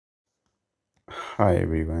Hi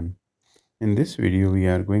everyone. In this video we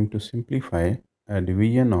are going to simplify a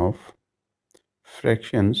division of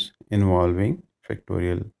fractions involving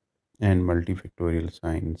factorial and multifactorial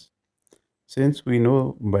signs. Since we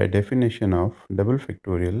know by definition of double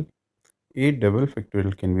factorial, 8 double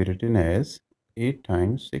factorial can be written as 8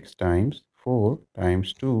 times 6 times 4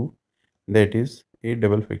 times 2, that is 8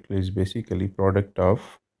 double factorial is basically product of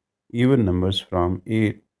even numbers from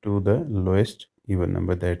 8 to the lowest even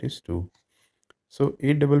number, that is 2. So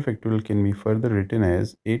 8 double factorial can be further written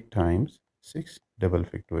as 8 times 6 double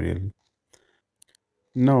factorial.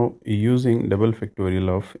 Now using double factorial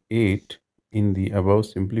of 8 in the above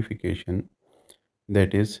simplification,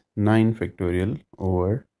 that is 9 factorial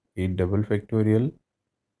over 8 double factorial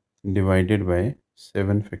divided by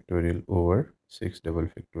 7 factorial over 6 double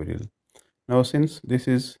factorial. Now since this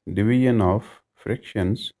is division of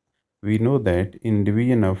fractions, we know that in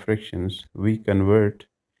division of fractions we convert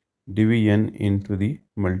division into the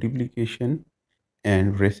multiplication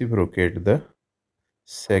and reciprocate the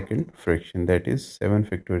second fraction, that is 7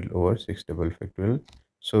 factorial over 6 double factorial,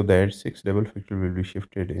 so that 6 double factorial will be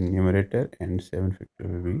shifted in numerator and 7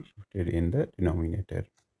 factorial will be shifted in the denominator.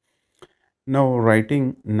 Now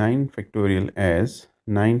writing 9 factorial as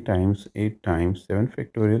 9 times 8 times 7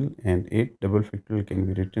 factorial and 8 double factorial can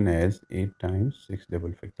be written as 8 times 6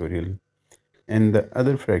 double factorial, and the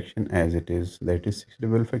other fraction as it is, that is 6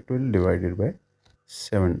 double factorial divided by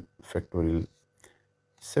 7 factorial.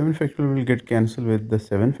 7 factorial will get cancelled with the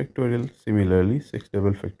 7 factorial. Similarly, 6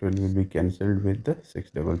 double factorial will be cancelled with the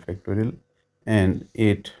 6 double factorial, and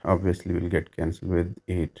 8 obviously will get cancelled with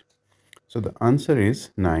 8. So the answer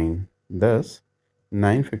is 9. Thus,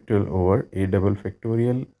 9 factorial over 8 double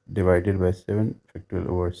factorial divided by 7 factorial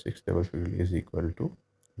over 6 double factorial is equal to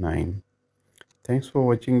 9. Thanks for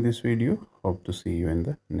watching this video. Hope to see you in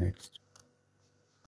the next.